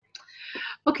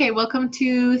Okay, welcome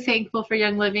to Thankful for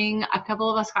Young Living. A couple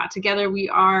of us got together. We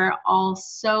are all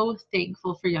so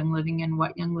thankful for Young Living and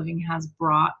what Young Living has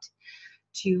brought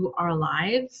to our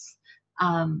lives.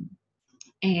 Um,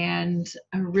 and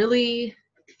a really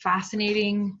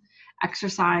fascinating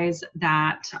exercise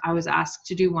that I was asked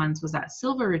to do once was at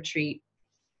Silver Retreat.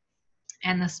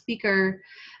 And the speaker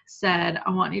said, I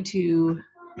want you to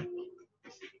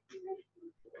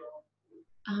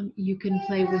you can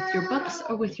play with your books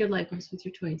or with your Legos, with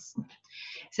your toys.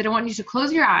 He said, I want you to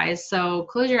close your eyes. So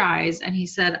close your eyes. And he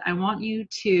said, I want you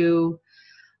to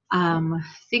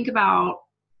think about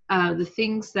the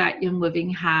things that Young Living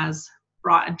has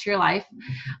brought into your life.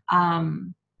 I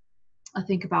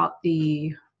think about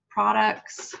the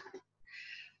products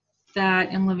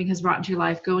that Young Living has brought into your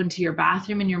life. Go into your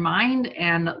bathroom in your mind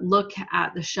and look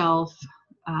at the shelf.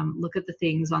 Look at the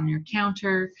things on your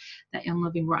counter that Young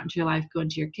Living brought into your life. Go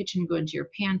into your kitchen, go into your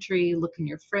pantry, look in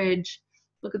your fridge,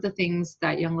 look at the things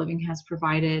that Young Living has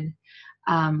provided.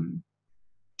 And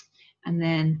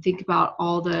then think about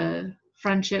all the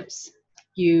friendships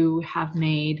you have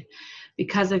made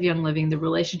because of Young Living, the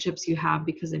relationships you have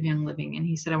because of Young Living. And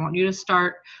he said, I want you to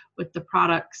start with the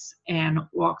products and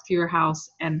walk through your house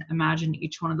and imagine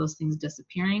each one of those things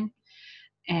disappearing.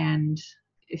 And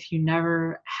if you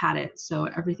never had it, so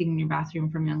everything in your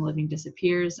bathroom from Young Living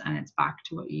disappears and it's back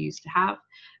to what you used to have.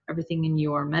 Everything in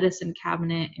your medicine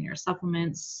cabinet and your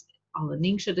supplements, all the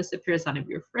Ningxia disappears out of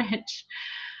your fridge.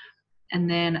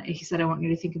 And then he said, I want you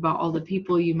to think about all the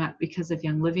people you met because of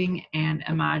Young Living and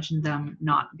imagine them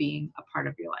not being a part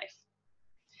of your life.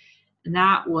 And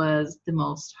that was the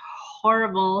most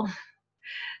horrible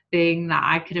thing that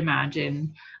I could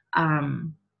imagine.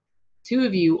 Two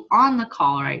of you on the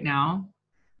call right now,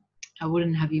 I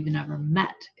wouldn't have even ever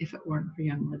met if it weren't for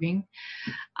Young Living.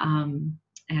 And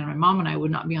my mom and I would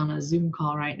not be on a Zoom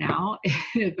call right now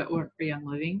if it weren't for Young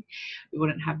Living. We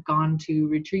wouldn't have gone to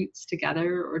retreats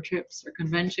together or trips or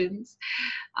conventions,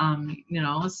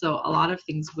 so a lot of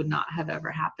things would not have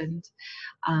ever happened.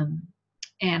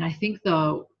 And I think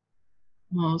the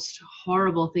most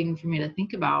horrible thing for me to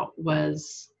think about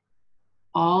was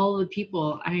all the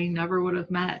people I never would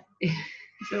have met if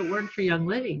it weren't for Young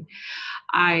Living.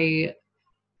 I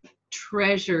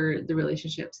treasure the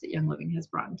relationships that Young Living has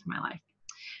brought into my life.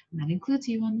 And that includes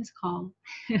you on this call.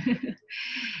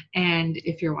 And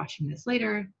if you're watching this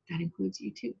later, that includes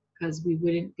you too, because you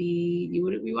wouldn't be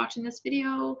watching this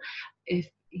video if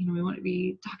we wouldn't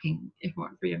be talking if it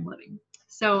weren't for Young Living.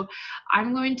 So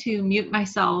I'm going to mute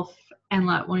myself and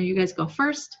let one of you guys go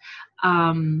first.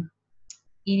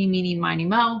 Eeny, meeny, miny,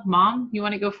 mo. Mom, you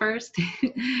want to go first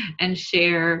and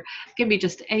share? It can be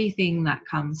just anything that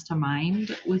comes to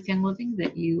mind with Young Living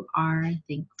that you are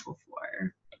thankful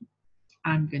for.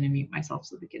 I'm going to mute myself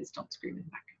so the kids don't scream in the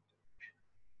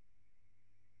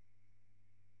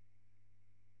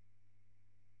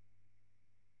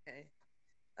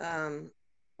background. Okay.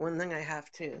 One thing I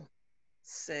have to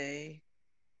say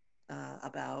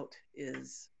about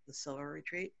is the Silver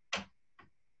Retreat,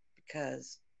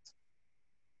 because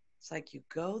it's like you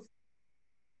go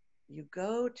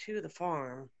to the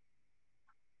farm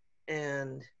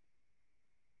and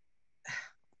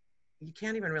you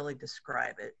can't even really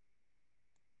describe it,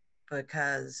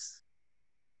 because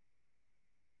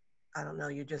I don't know,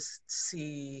 you just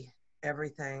see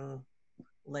everything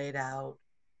laid out,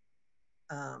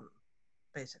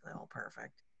 basically all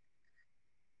perfect.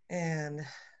 And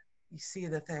you see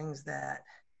the things that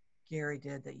Gary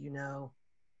did that,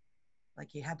 like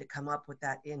he had to come up with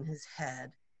that in his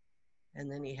head,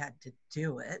 and then he had to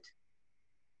do it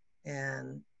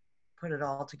and put it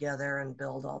all together and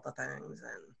build all the things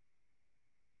and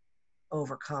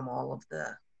overcome all of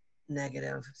the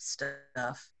negative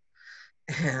stuff.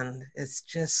 And it's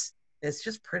just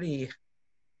pretty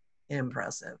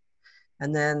impressive.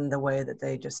 And then the way that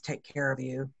they just take care of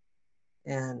you,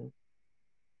 and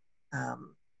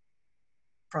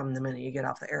from the minute you get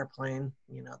off the airplane,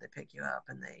 they pick you up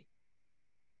and they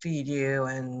feed you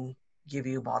and give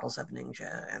you bottles of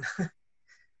Ningxia. And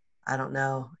I don't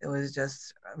know, it was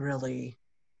just really,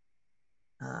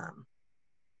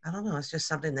 I don't know, it's just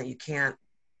something that you can't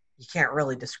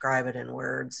really describe it in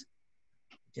words.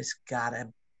 You just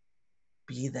gotta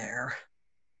be there.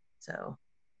 So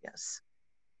yes,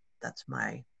 that's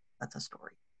a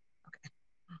story. Okay.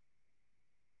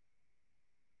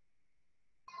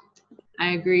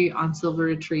 I agree on Silver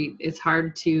Retreat. It's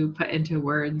hard to put into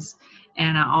words.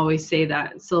 And I always say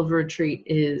that Silver Retreat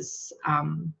is,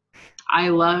 I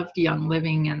loved Young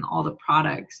Living and all the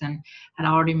products and had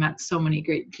already met so many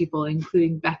great people,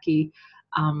 including Becky.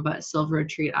 But Silver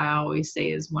Retreat, I always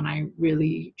say, is when I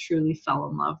really, truly fell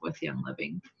in love with Young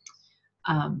Living.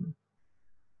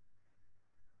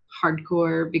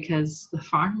 hardcore, because the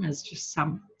farm is just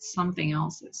something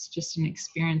else. It's just an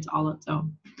experience all its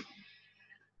own.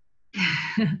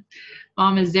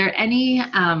 Mom, is there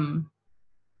anybody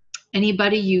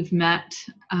you've met?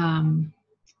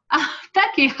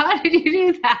 Becky, how did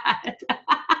you do that?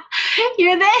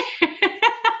 You're there.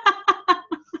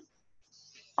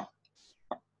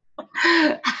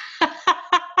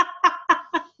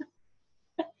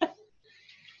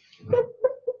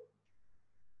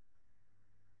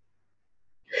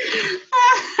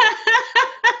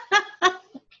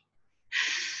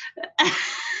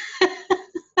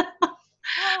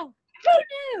 Oh, who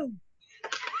knew?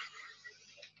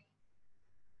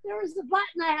 There was a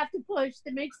button I have to push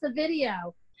that makes the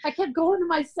video. I kept going to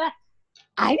my set.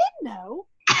 I didn't know.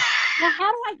 Now,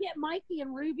 how do I get Mikey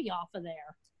and Ruby off of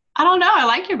there? I don't know. I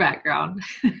like your background.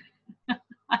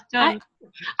 I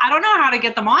don't know how to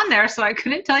get them on there, so I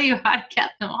couldn't tell you how to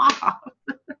get them off.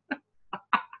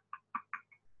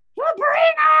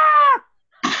 Sabrina!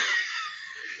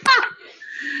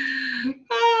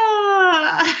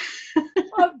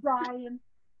 Oh, Brian.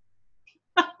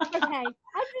 Okay, I'm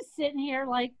just sitting here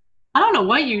like, I don't know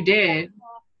what you did.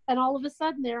 and all of a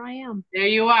sudden there I am. There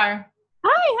you are.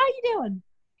 Hi, how you doing?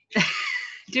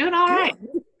 Doing all right.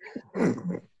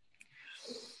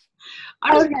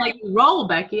 I'm just gonna let you roll,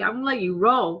 Becky. I'm gonna let you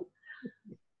roll.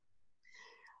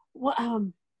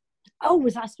 Well, oh,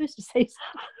 was I supposed to say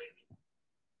something?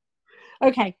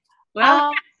 Okay.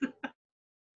 Well,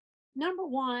 number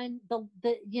one,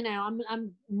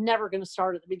 I'm never going to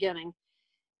start at the beginning.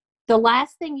 The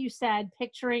last thing you said,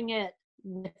 picturing it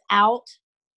without,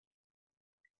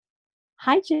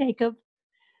 hi Jacob,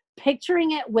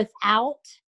 picturing it without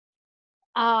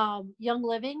Young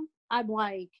Living, I'm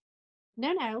like,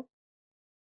 no,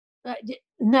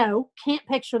 can't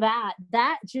picture that.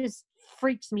 That just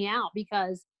freaks me out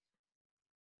because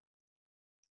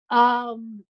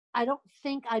I don't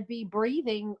think I'd be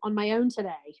breathing on my own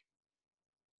today.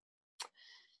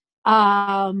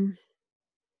 I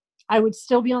would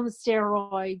still be on the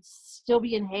steroids, still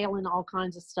be inhaling all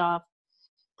kinds of stuff,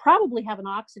 probably have an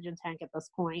oxygen tank at this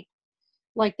point,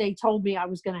 like they told me I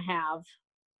was going to have,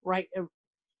 right?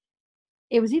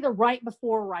 It was either right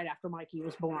before or right after Mikey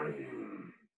was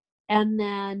born. And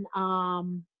then,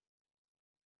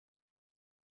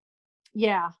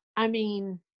 yeah, I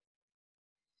mean,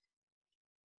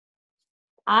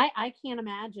 I can't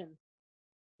imagine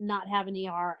not having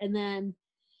ER. And then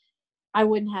I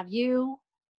wouldn't have you.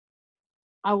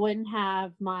 I wouldn't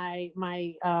have my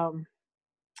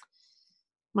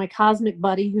cosmic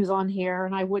buddy who's on here,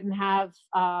 and I wouldn't have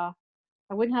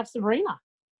Sabrina.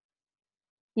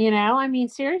 I mean,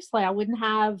 seriously, I wouldn't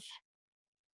have,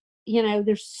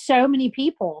 there's so many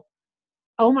people.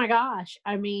 Oh my gosh.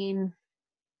 I mean,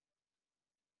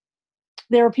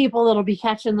 there are people that'll be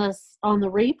catching this on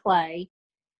the replay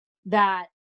that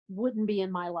wouldn't be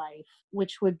in my life,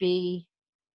 which would be,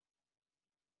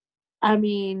 I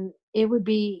mean, it would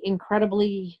be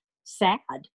incredibly sad.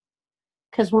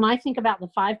 Because when I think about the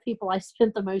 5 people I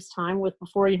spent the most time with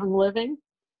before Young Living,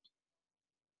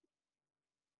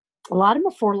 a lot of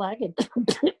them are 4-legged.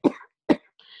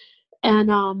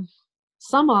 And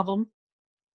some of them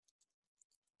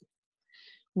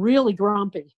really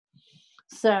grumpy.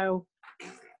 So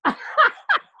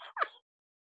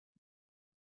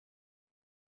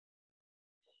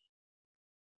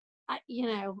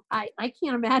I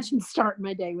can't imagine starting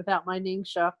my day without my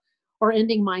Ningxia or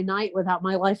ending my night without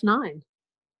my Life 9.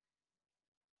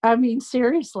 I mean,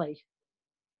 seriously.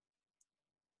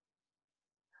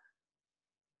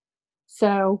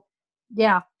 So,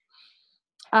 yeah.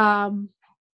 I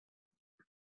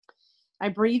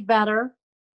breathe better.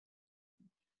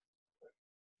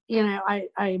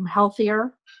 I'm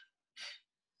healthier.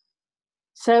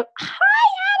 So, hi,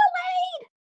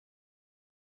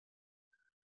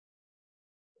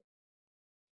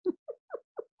 Adelaide.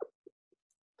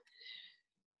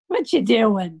 What you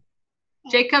doing?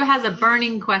 Jacob has a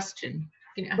burning question.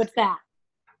 What's that?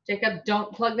 Jacob,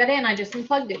 don't plug that in. I just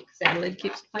unplugged it because Adelaide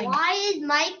keeps playing. Why is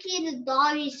Mikey and the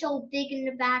doggy so big in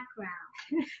the background?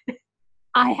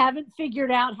 I haven't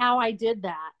figured out how I did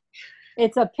that.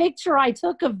 It's a picture I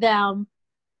took of them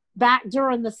back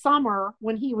during the summer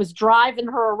when he was driving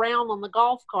her around on the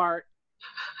golf cart.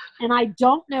 And I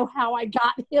don't know how I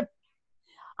got him.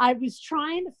 I was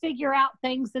trying to figure out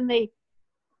things, and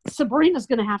Sabrina's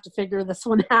going to have to figure this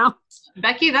one out.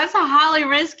 Becky, that's a highly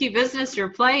risky business you're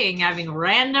playing, having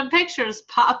random pictures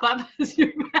pop up as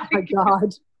your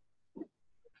background.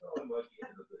 Oh, my God.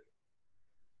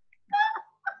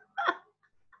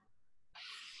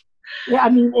 Yeah, I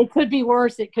mean, it could be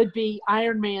worse. It could be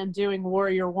Iron Man doing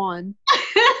Warrior One.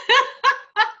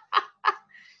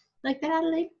 Like that,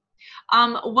 Adelaide?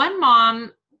 One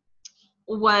mom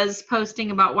was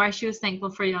posting about why she was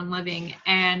thankful for Young Living,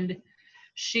 and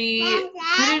she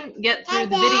couldn't get through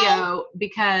the video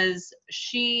because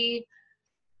she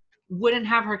wouldn't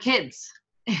have her kids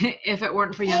if it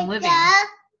weren't for Young Living.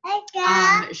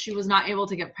 She was not able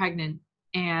to get pregnant,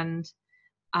 and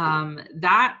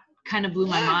that kind of blew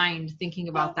my mind thinking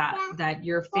about that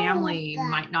your family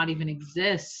might not even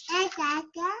exist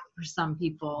for some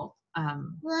people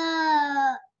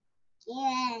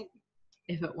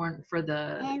if it weren't for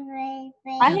the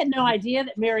I had no idea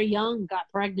that Mary Young got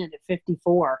pregnant at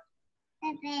 54.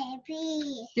 Did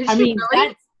I she mean,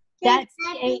 really? that's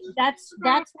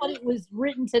what it was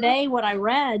written today, what I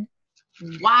read.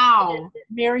 Wow.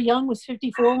 Mary Young was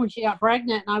 54 when she got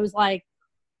pregnant, and I was like,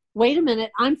 wait a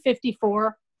minute, I'm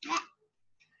 54.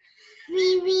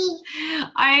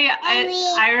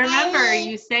 I remember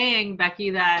you saying, Becky,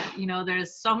 that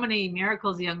there's so many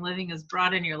miracles Young Living has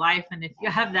brought in your life, and if you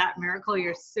have that miracle,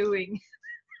 you're suing.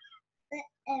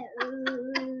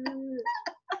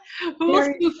 Who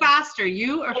will sue faster,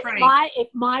 you or Frank? If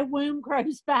my womb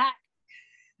grows back,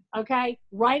 okay,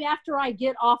 right after I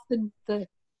get off the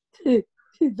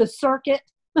circuit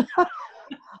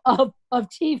of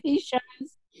TV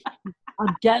shows,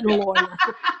 I'm getting a lawyer.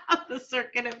 The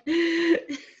circuit of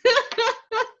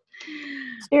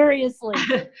seriously.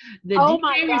 The oh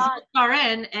my results God. are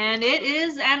in, and it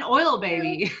is an oil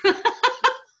baby.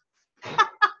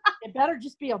 It better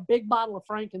just be a big bottle of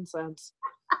frankincense.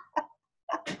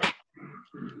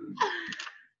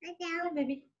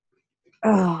 Baby.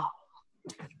 Oh.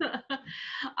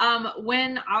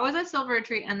 When I was at Silver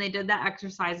Retreat and they did that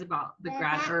exercise about the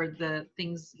the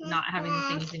things, not having the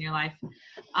things in your life,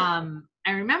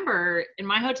 I remember in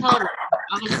my hotel room,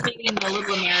 I was staying in the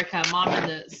Little America, Mom, in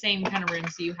the same kind of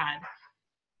rooms you had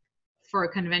for a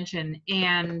convention,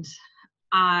 and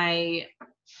I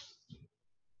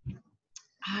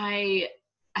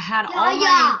had all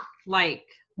my like.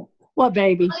 What,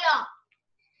 baby? Oh, yeah.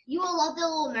 You will love the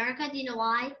Little America. Do you know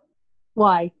why?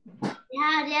 Why?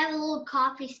 Yeah, they have a little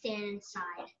coffee stand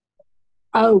inside.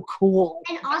 Oh, cool.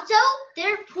 And also,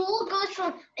 their pool goes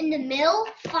from, in the middle,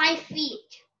 5 feet.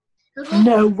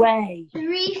 No way.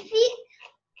 3 feet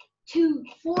to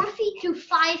 4 feet to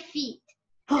 5 feet.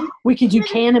 We could do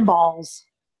cannonballs.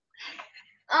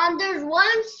 There's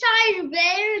one side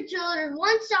there, so there's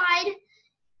one side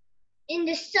in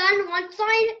the sun, one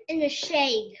side in the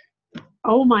shade.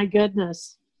 Oh my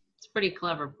goodness. It's a pretty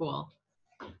clever pool.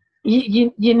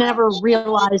 You never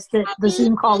realized that the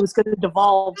Zoom call was going to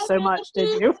devolve so much,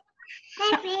 did you?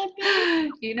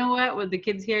 You know what? With the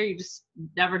kids here, you just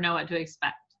never know what to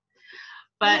expect.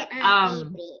 But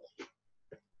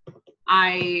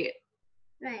I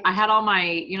had all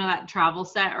my, that travel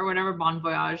set or whatever, Bon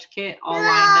Voyage kit all lined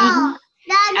up.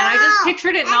 And I just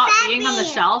pictured it not being on the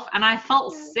shelf, and I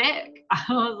felt sick. I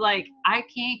was like, I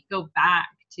can't go back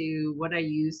to what I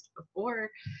used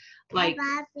before. Like,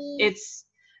 it's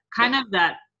kind of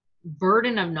that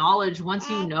burden of knowledge. Once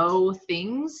you know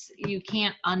things, you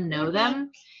can't unknow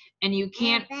them, and you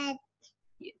can't go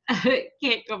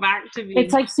back to being.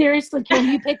 It's like, seriously, can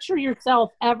you picture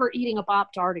yourself ever eating a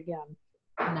Pop-Tart again?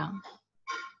 No.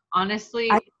 Honestly,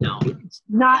 no.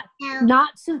 Not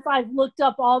since I've looked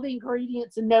up all the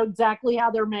ingredients and know exactly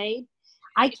how they're made.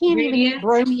 I can't even eat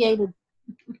bromiated.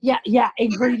 Yeah,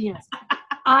 ingredients.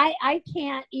 I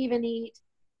can't even eat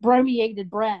bromiated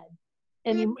bread.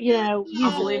 And I'll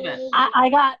believe it. I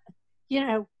got,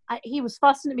 he was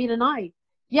fussing at me tonight.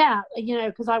 Yeah,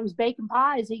 because I was baking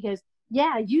pies. He goes,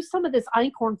 yeah, use some of this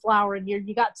einkorn flour in here.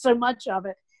 You got so much of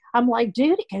it. I'm like,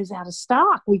 dude, it goes out of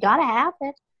stock. We got to have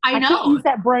it. I know. Can't use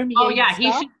that bromiated Oh, yeah, stuff.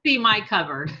 he should see my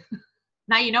cupboard.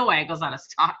 Now you know why it goes out of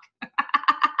stock.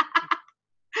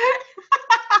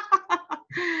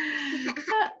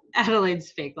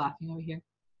 Adelaide's fake laughing over here.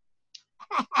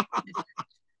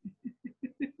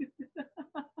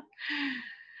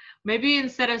 Maybe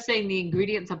instead of saying the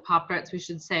ingredients of Pop-Tarts, we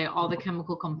should say all the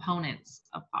chemical components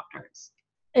of Pop-Tarts.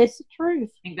 It's the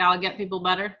truth. Think that'll get people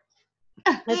better?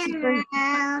 That's the truth.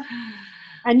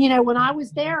 And when I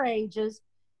was their ages,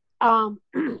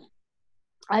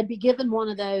 I'd be given one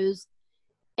of those,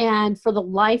 and for the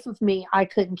life of me, I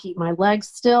couldn't keep my legs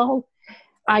still.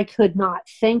 I could not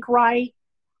think right.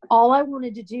 All I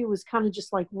wanted to do was kind of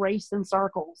just like race in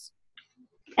circles.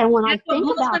 And when I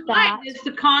think about that, it's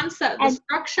the concept, the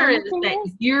structure is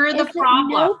that you're the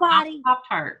problem, not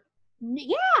Pop-Tart.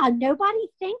 Yeah, nobody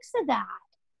thinks of that.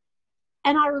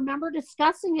 And I remember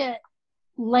discussing it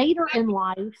later in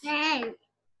life.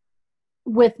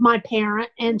 with my parent,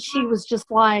 and she was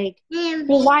just like,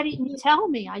 well, why didn't you tell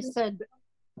me? I said,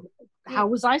 how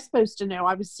was I supposed to know?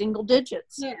 I was single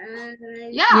digits. Yeah,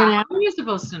 know? how are you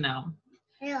supposed to know?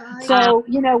 So,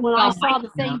 when I well, saw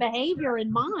the no. same behavior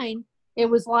in mine, it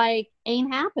was like,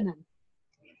 ain't happening.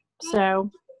 So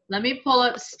let me pull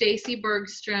up Stacy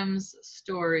Bergstrom's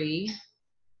story.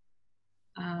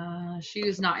 She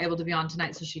was not able to be on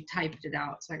tonight, so she typed it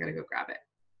out. So I got to go grab it.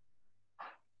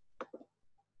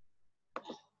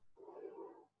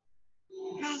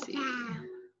 Let's see.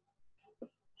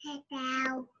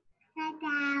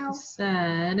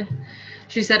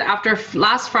 She said, after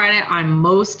last Friday, I'm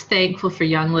most thankful for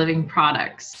Young Living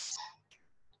products.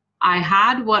 I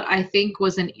had what I think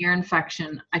was an ear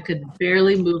infection. I could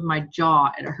barely move my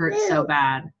jaw. It hurt so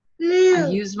bad. I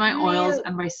used my oils,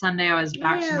 and by Sunday I was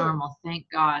back to normal. Thank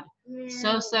God.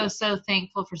 So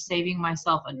thankful for saving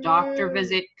myself a doctor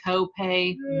visit,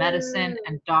 copay, medicine,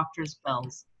 and doctor's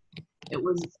bills. It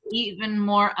was even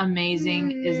more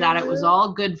amazing is that it was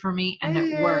all good for me and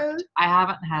it worked. I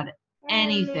haven't had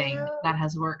anything that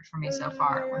has worked for me so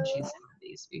far when she's had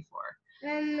these before.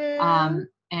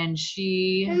 And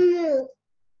she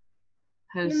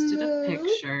posted a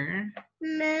picture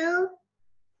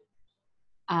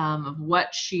of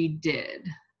what she did.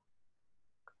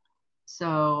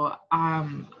 So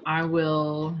I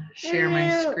will share my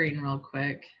screen real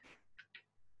quick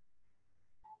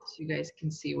so you guys can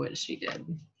see what she did.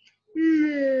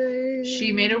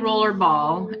 She made a roller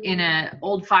ball in an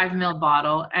old 5 ml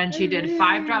bottle, and she did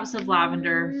 5 drops of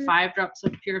lavender, 5 drops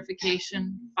of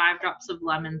purification, 5 drops of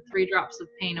lemon, 3 drops of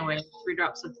pain oil, 3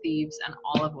 drops of thieves, and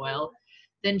olive oil.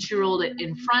 Then she rolled it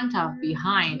in front of,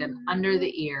 behind, and under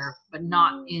the ear, but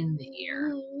not in the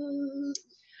ear.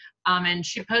 And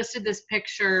she posted this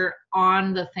picture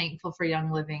on the Thankful for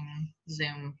Young Living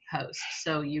Zoom post.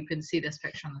 So you can see this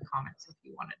picture in the comments if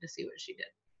you wanted to see what she did.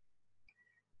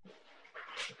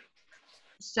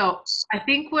 So I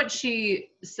think what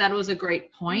she said was a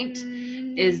great point,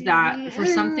 is that for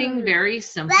something very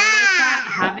simple like that,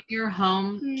 having your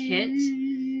home kit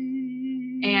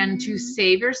and to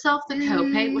save yourself the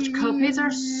copay, which copays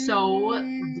are so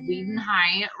bleeding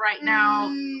high right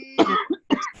now.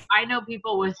 I know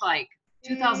people with like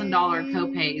 $2,000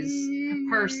 copays per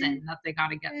person that they got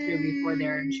to get through before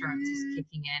their insurance is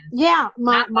kicking in. Yeah,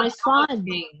 my son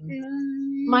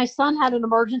had an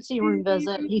emergency room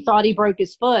visit. He thought he broke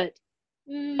his foot,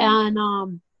 and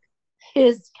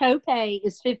his copay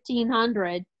is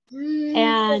 $1,500,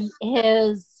 and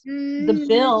the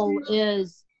bill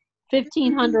is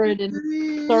 $1,530.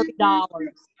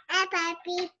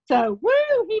 So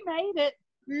woo, he made it.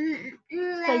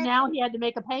 So now he had to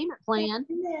make a payment plan.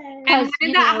 And when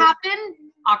did that happen?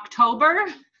 October?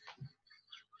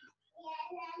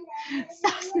 So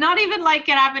it's not even like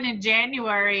it happened in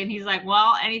January and he's like,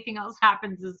 well, anything else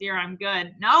happens this year, I'm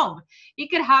good. No, he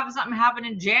could have something happen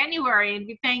in January and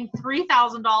be paying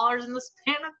 $3,000 in the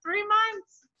span of 3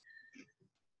 months.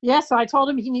 Yeah, so I told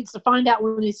him he needs to find out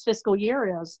when his fiscal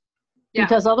year is. Yeah.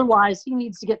 Because otherwise he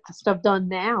needs to get the stuff done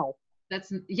now.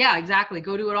 Yeah, exactly.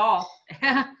 Go do it all.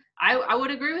 I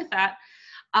would agree with that.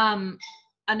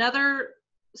 Another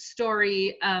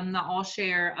story that I'll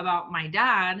share about my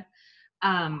dad,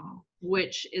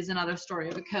 which is another story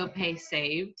of a copay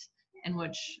saved, and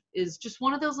which is just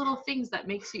one of those little things that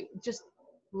makes you, just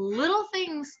little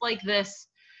things like this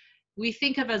we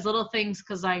think of as little things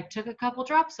because I took a couple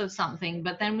drops of something,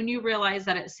 but then when you realize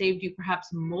that it saved you perhaps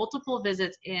multiple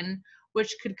visits in,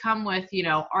 which could come with,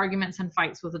 arguments and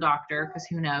fights with a doctor, because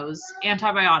who knows,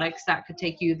 antibiotics that could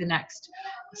take you the next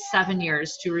 7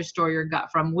 years to restore your gut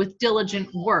from, with diligent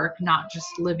work, not just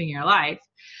living your life,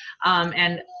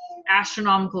 and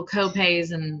astronomical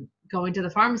copays and going to the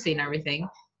pharmacy and everything.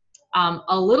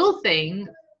 A little thing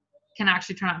can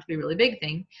actually turn out to be a really big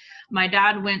thing. My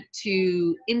dad went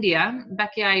to India.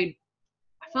 Becky, I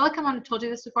feel like I might have told you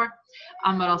this before,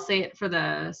 but I'll say it for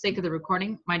the sake of the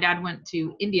recording. My dad went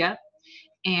to India,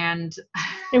 and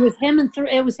it was him and 2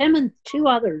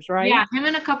 others, right? Yeah, him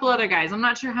and a couple other guys. I'm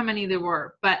not sure how many there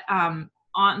were, but on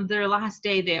their last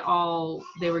day, they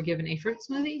were given a fruit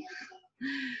smoothie,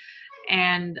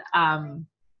 and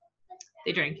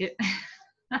they drank it,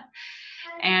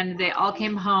 and they all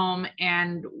came home.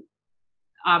 And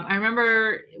I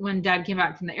remember when Dad came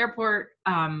back from the airport.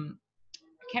 I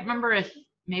can't remember if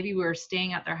maybe we were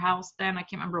staying at their house then. I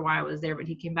can't remember why I was there, but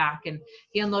he came back and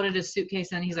he unloaded his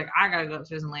suitcase and he's like, I gotta go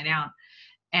upstairs and lay down.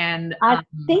 And I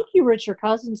think you were at your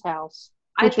cousin's house.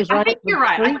 I think you're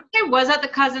right. I think I was at the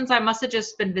cousin's. I must have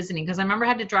just been visiting because I remember I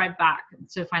had to drive back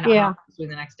to find out how I was doing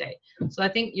the next day. So I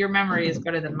think your memory is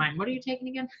better than mine. What are you taking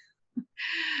again?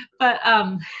 But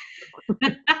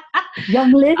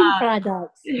Young Living Uh,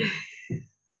 products.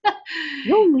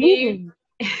 Young Living.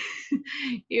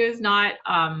 He was not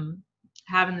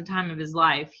having the time of his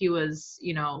life. He was,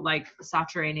 like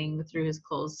saturating through his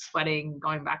clothes, sweating,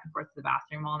 going back and forth to the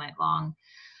bathroom all night long.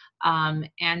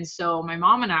 And so my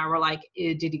mom and I were like,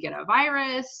 did he get a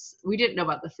virus? We didn't know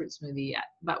about the fruit smoothie yet,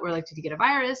 but we're like, did he get a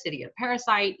virus? Did he get a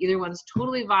parasite? Either one's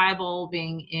totally viable,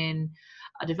 being in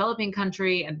a developing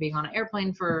country and being on an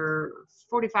airplane for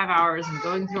 45 hours and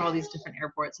going through all these different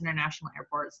airports, international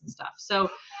airports and stuff. So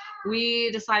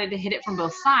we decided to hit it from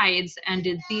both sides and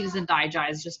did thieves and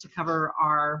Digize just to cover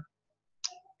our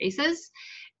bases.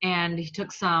 And he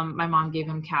took some, my mom gave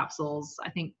him capsules. I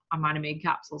think I might have made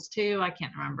capsules too. I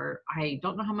can't remember. I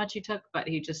don't know how much he took, but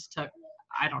he just took,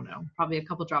 I don't know, probably a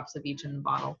couple drops of each in the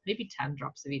bottle, maybe 10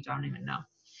 drops of each. I don't even know.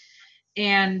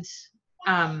 And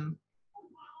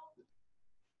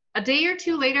a day or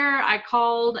two later, I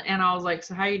called and I was like,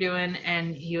 so how you doing?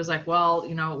 And he was like, well,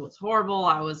 it's horrible.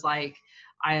 I was like,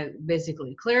 I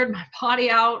basically cleared my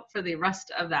body out for the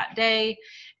rest of that day.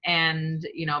 And,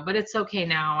 but it's okay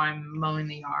now. I'm mowing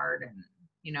the yard and,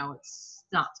 it's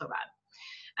not so bad.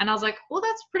 And I was like, well,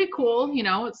 that's pretty cool.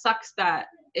 It sucks that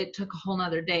it took a whole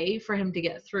nother day for him to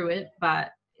get through it,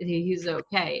 but he's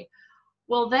okay.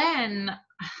 Well, then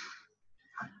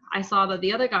I saw that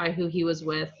the other guy who he was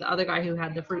with, the other guy who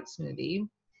had the fruit smoothie,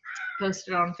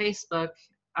 posted on Facebook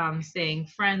saying,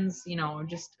 friends,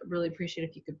 just really appreciate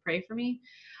if you could pray for me.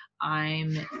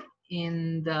 I'm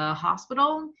in the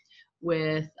hospital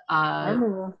with a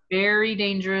very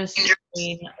dangerous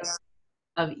strain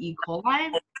of E.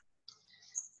 coli.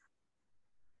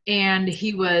 And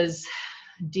he was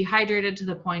dehydrated to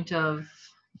the point of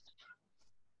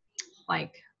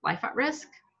like life at risk.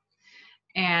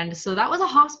 And so that was a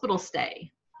hospital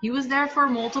stay. He was there for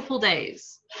multiple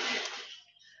days.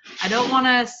 I don't want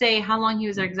to say how long he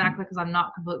was there exactly because I'm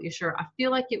not completely sure. I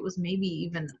feel like it was maybe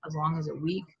even as long as a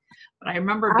week. But I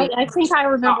remember I think I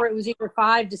remember it was either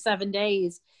 5 to 7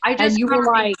 days. I just you were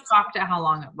like shocked at how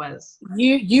long it was.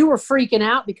 You were freaking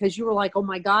out because you were like, oh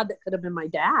my God, that could have been my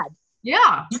dad.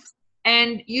 Yeah.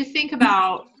 And you think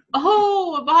about, a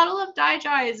bottle of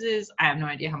Digize is, I have no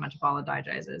idea how much a bottle of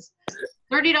Digize is,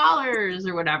 $30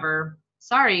 or whatever.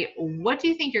 Sorry, what do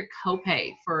you think your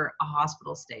copay for a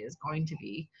hospital stay is going to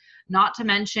be? Not to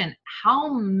mention,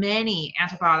 how many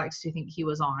antibiotics do you think he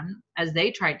was on as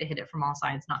they tried to hit it from all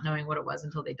sides, not knowing what it was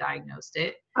until they diagnosed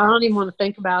it? I don't even want to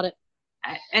think about it.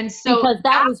 And so because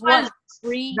that was what,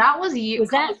 3? That was years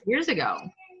ago.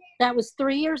 That was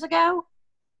 3 years ago?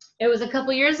 It was a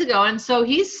couple years ago, and so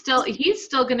he's still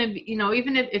going to be,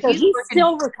 even if he's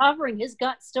still recovering, his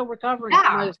gut's still recovering.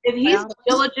 Yeah, if he's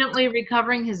diligently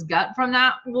recovering his gut from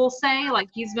that, we'll say, like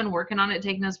he's been working on it,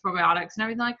 taking his probiotics and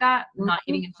everything like that, not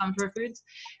eating inflammatory foods,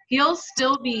 he'll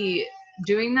still be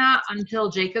doing that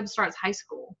until Jacob starts high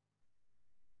school.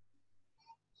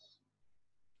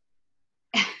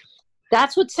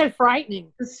 That's what's so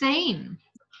frightening. Insane.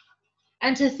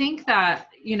 And to think that,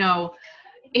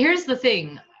 here's the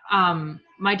thing.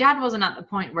 My dad wasn't at the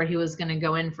point where he was going to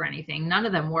go in for anything. None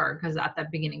of them were because at the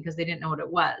beginning, because they didn't know what it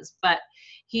was. But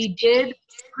he did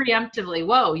preemptively.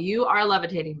 Whoa, you are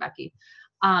levitating, Becky.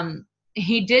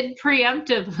 He did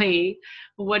preemptively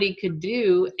what he could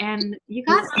do, and you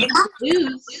got nothing to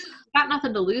lose. You got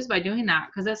nothing to lose by doing that,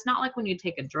 because it's not like when you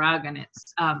take a drug and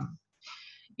it's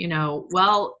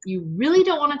well, you really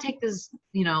don't want to take this,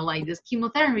 like this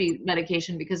chemotherapy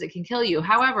medication because it can kill you.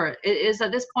 However, it is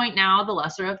at this point now the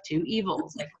lesser of two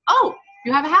evils. Like, oh,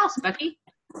 you have a house, Becky.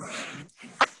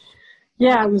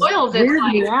 Yeah, it was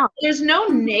there's no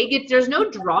negative, there's no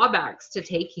drawbacks to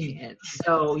taking it.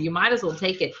 So you might as well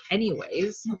take it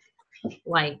anyways.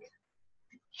 Like,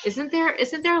 isn't there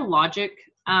logic,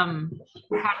 having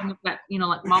that,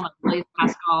 like Mama Blaise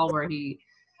Pascal, where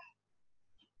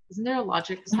isn't there a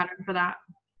logic pattern for that?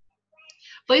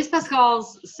 Blaise Pascal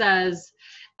says,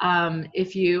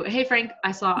 hey Frank,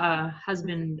 I saw a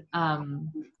husband,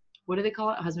 what do they call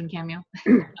it? A husband cameo?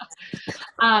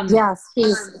 Yes,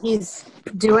 he's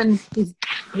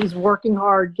working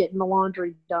hard getting the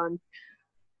laundry done.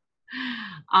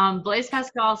 Blaise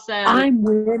Pascal says, I'm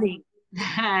winning.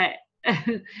 That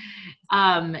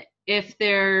if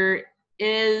there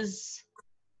is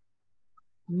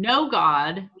no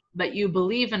God, but you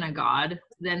believe in a God,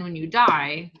 then when you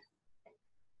die,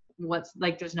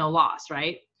 there's no loss,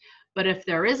 right? But if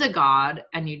there is a God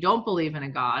and you don't believe in a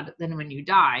God, then when you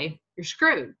die, you're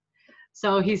screwed.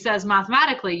 So he says,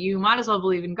 mathematically, you might as well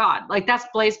believe in God. Like, that's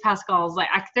Blaise Pascal's,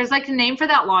 there's like a name for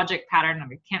that logic pattern. I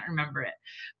can't remember it.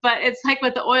 But it's like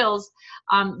with the oils,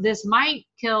 this might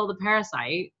kill the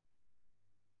parasite,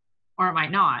 or it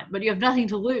might not, but you have nothing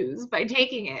to lose by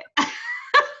taking it.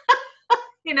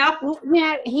 You know? Well,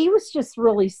 yeah, he was just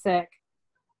really sick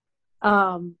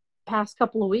past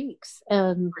couple of weeks.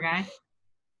 And, Okay.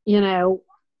 you know,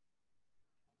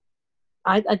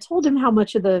 I told him how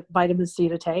much of the vitamin C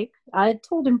to take. I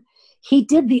told him he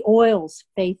did the oils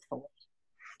faithfully.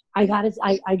 I got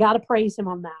to praise him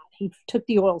on that. He took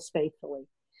the oils faithfully.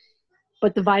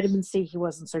 But the vitamin C he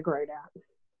wasn't so great at.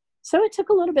 So it took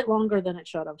a little bit longer than it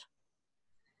should have.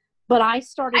 But I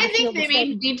started I to feel think the they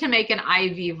same. need to make an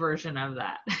IV version of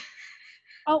that.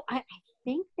 Oh, I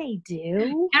think they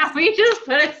do. Can we just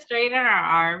put it straight in our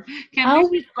arm?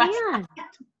 We can.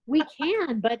 We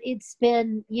can, but it's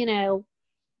been, you know,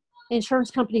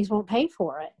 insurance companies won't pay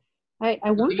for it.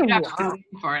 I wonder You'd have to why. pay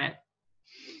for it.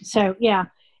 So, yeah,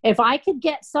 if I could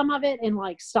get some of it and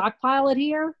like stockpile it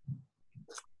here,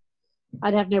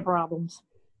 I'd have no problems.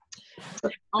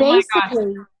 But Oh my gosh.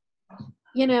 basically,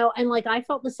 you know, and like I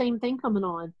felt the same thing coming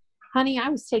on. Honey, I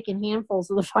was taking handfuls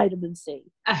of the vitamin C.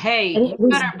 Hey, And you it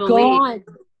was better believe. gone.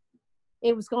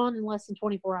 It was gone in less than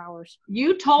 24 hours.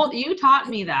 You taught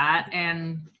me that,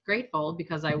 and grateful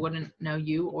because I wouldn't know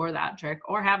you or that trick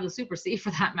or have the Super C for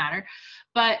that matter.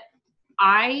 But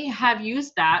I have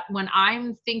used that when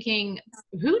I'm thinking,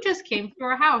 who just came to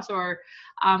our house? Or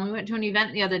we went to an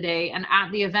event the other day, and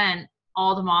at the event,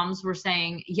 all the moms were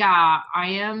saying, yeah, I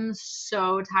am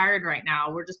so tired right now.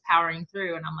 We're just powering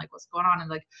through. And I'm like, what's going on? And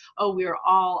like, oh, we were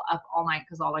all up all night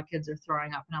because all our kids are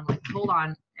throwing up. And I'm like, hold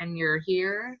on. And you're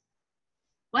here?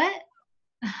 What?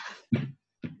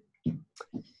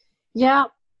 Yeah.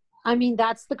 I mean,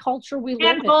 that's the culture we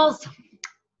live Handfuls.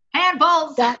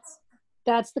 Handfuls. in.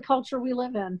 That's the culture we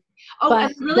live in. Oh,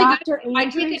 But and really Dr. good. I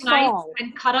Andrew take a knife Saul,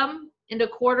 and cut them into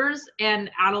quarters,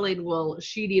 and Adelaide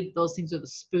she'd eat those things with a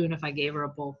spoon if I gave her a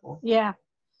bowl full. yeah,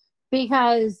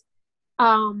 because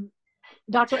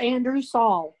Dr. Andrew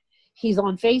Saul, he's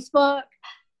on Facebook,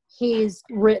 he's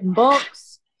written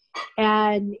books,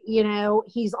 and, you know,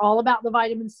 he's all about the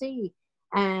vitamin C.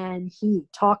 And he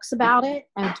talks about it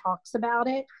and talks about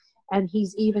it. And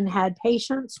he's even had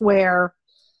patients where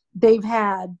they've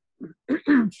had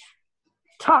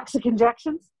toxic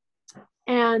injections.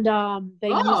 And they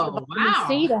use the vitamin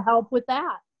C to help with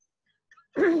that.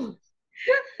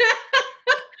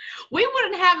 We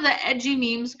wouldn't have the edgy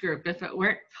memes group if it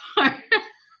weren't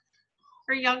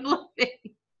for Young Living.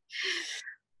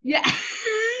 Yeah.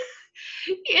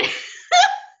 Yeah.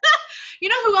 You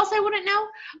know who else I wouldn't know?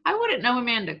 I wouldn't know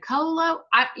Amanda Colo.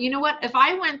 You know what? If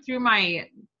I went through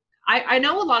I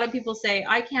know a lot of people say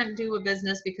I can't do a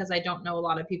business because I don't know a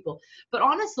lot of people. But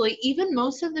honestly, even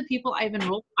most of the people I've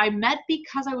enrolled, I met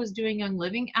because I was doing Young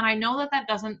Living. And I know that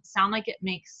doesn't sound like it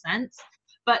makes sense,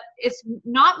 but it's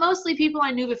not mostly people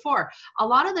I knew before. A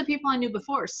lot of the people I knew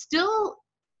before still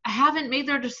haven't made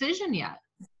their decision yet.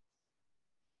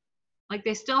 Like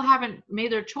they still haven't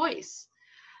made their choice.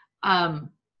 And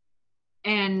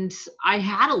I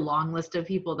had a long list of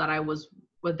people that I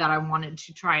wanted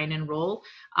to try and enroll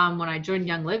when I joined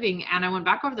Young Living, and I went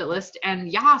back over the list, and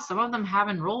yeah, some of them have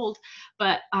enrolled,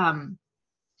 but a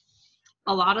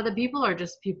lot of the people are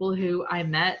just people who I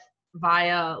met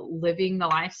via living the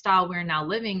lifestyle we're now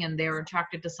living, and they were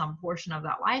attracted to some portion of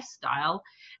that lifestyle,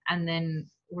 and then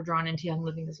were drawn into Young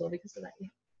Living as well because of that. Yeah.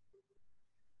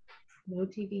 No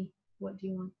TV. What do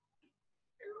you want?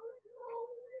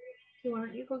 Why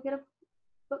don't you go get a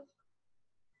book?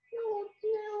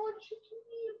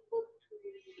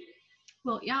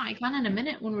 Well, yeah, I can in a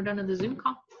minute when we're done with the Zoom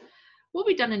call. We'll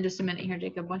be done in just a minute here,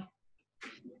 Jacob boy.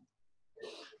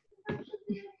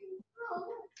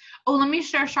 Oh, let me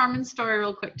share Charmin's story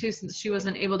real quick too, since she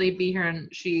wasn't able to be here, and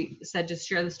she said just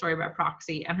share the story about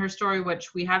proxy. And her story,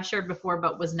 which we have shared before,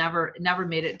 but was never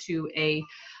made it to a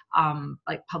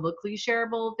like publicly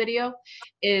shareable video,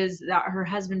 is that her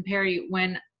husband Perry,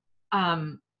 when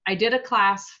I did a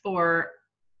class for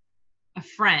a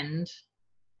friend,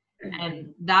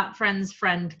 and that friend's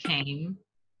friend came.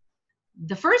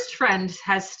 The first friend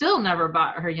has still never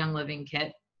bought her Young Living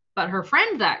kit, but her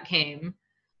friend that came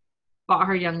bought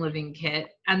her Young Living kit.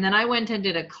 And then I went and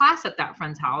did a class at that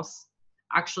friend's house,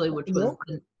 actually, which was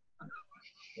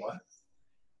What?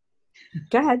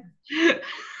 Go ahead.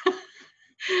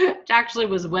 Which actually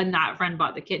was when that friend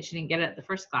bought the kit. She didn't get it at the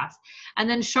first class. And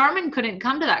then Charmin couldn't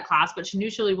come to that class, but she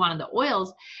knew she really wanted the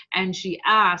oils, and she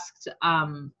asked,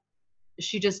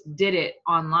 she just did it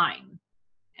online.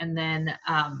 And then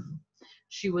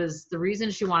the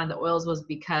reason she wanted the oils was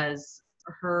because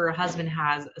her husband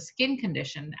has a skin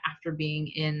condition after being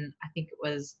in, I think it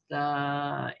was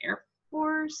the Air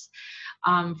Force,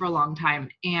 for a long time.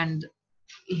 And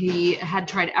he had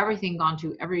tried everything, gone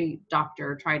to every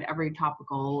doctor, tried every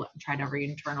topical, tried every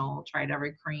internal, tried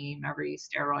every cream, every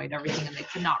steroid, everything, and they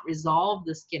could not resolve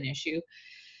the skin issue.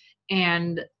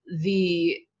 And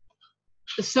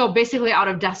so basically out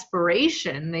of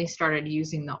desperation, they started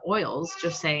using the oils,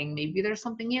 just saying maybe there's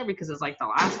something here because it's like the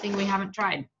last thing we haven't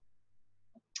tried.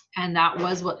 And that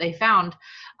was what they found.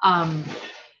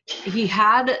 He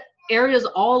had areas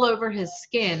all over his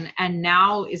skin, and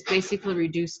now is basically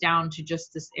reduced down to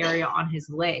just this area on his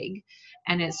leg.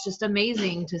 And it's just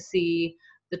amazing to see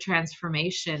the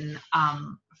transformation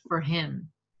for him,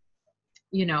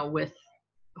 you know, with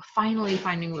finally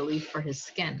finding relief for his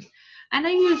skin. And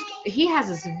he has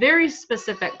this very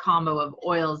specific combo of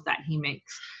oils that he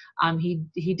makes.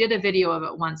 He did a video of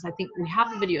it once. I think we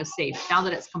have the video saved. Now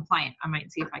that it's compliant, I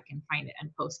might see if I can find it and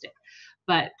post it.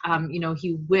 But, you know,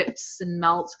 he whips and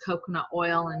melts coconut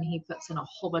oil, and he puts in a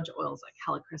whole bunch of oils like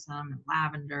helichrysum and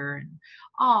lavender and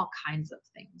all kinds of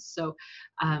things. So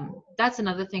that's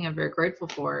another thing I'm very grateful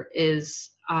for is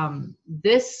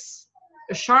this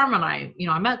Charm and I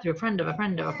met through a friend of a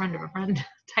friend of a friend of a friend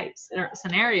type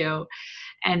scenario.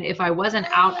 And if I wasn't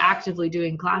out actively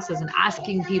doing classes and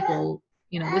asking people,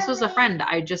 you know, this was a friend,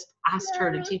 I just asked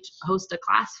her to host a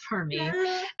class for me,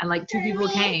 and like 2 people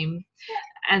came,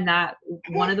 and that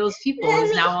one of those people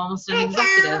is now almost an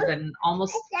executive and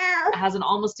has an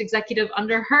almost executive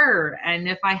under her. And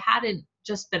if I hadn't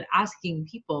just been asking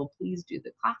people, please do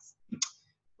the class,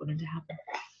 wouldn't have happened.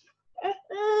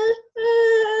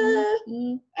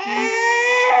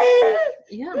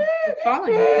 Yeah, you're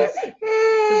falling because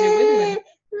you're wiggling.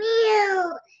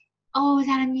 Meow. Oh, is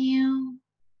that a mew?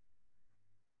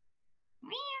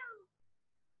 Meow.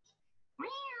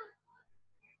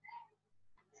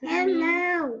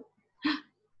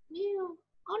 Mew.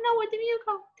 Oh no, where'd the mew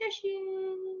go? There she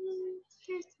is.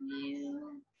 There's the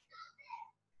mew.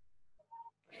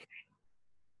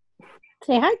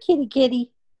 Say hi, kitty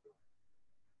kitty.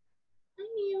 Hi,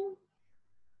 mew.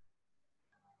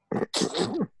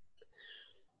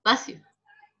 Bless you.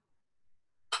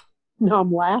 No,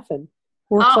 I'm laughing.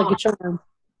 Works Oh. like a charm.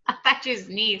 I thought you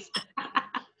sneezed.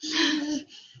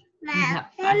 Meow.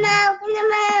 Meow.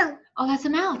 Meow. Oh, that's a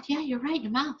mouth. Yeah, you're right, a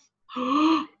mouth.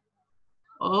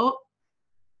 Oh,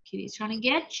 kitty's trying to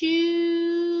get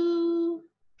you.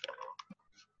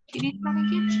 Kitty's trying to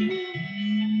get you.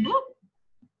 Woo.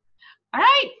 All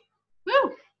right.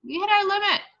 Woo. We hit our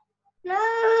limit.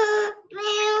 Meow.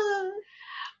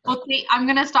 Well, see, I'm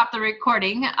going to stop the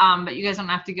recording, but you guys don't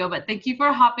have to go. But thank you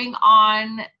for hopping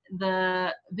on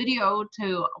the video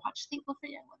to watch Thankful for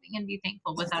Young Living and be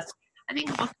thankful with us. I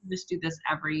think we'll just do this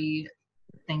every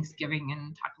Thanksgiving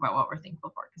and talk about what we're thankful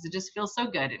for, because it just feels so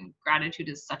good, and gratitude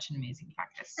is such an amazing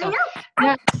practice. So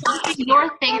yeah, something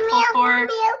you're thankful for,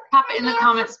 pop it in the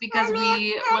comments, because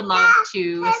we would love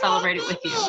to celebrate it with you.